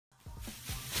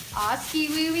Oski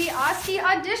wee wee, Oski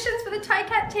auditions for the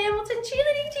Ticat Hamilton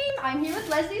cheerleading team. I'm here with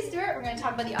Lesley Stewart. We're going to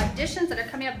talk about the auditions that are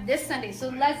coming up this Sunday. So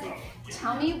Lesley,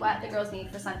 tell me what the girls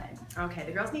need for Sunday. Okay,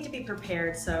 the girls need to be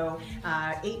prepared. So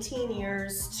 18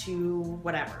 years to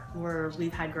whatever.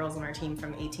 We've had girls on our team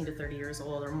from 18 to 30 years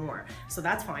old or more. So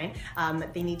that's fine.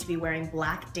 They need to be wearing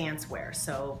black dance wear.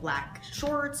 So black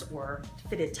shorts or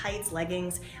fitted tights,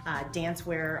 leggings, dance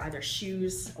wear, either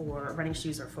shoes or running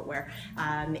shoes or footwear.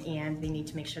 And they need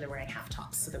to make sure they're wearing half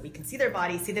tops so that we can see their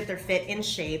body, see that they're fit, in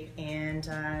shape, and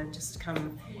just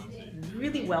come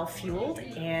really well fueled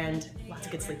and lots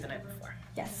of good sleep the night before.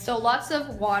 Yes, so lots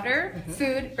of water,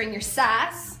 food, bring your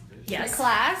sass to the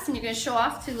class, and you're going to show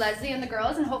off to Lesley and the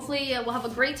girls, and hopefully we'll have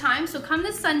a great time. So come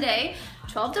this Sunday,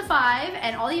 12 to 5,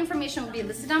 and all the information will be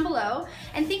listed down below.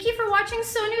 And thank you for watching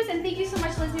So News, and thank you so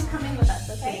much, Lesley, for coming with us,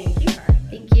 okay? Thank you.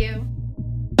 Thank you.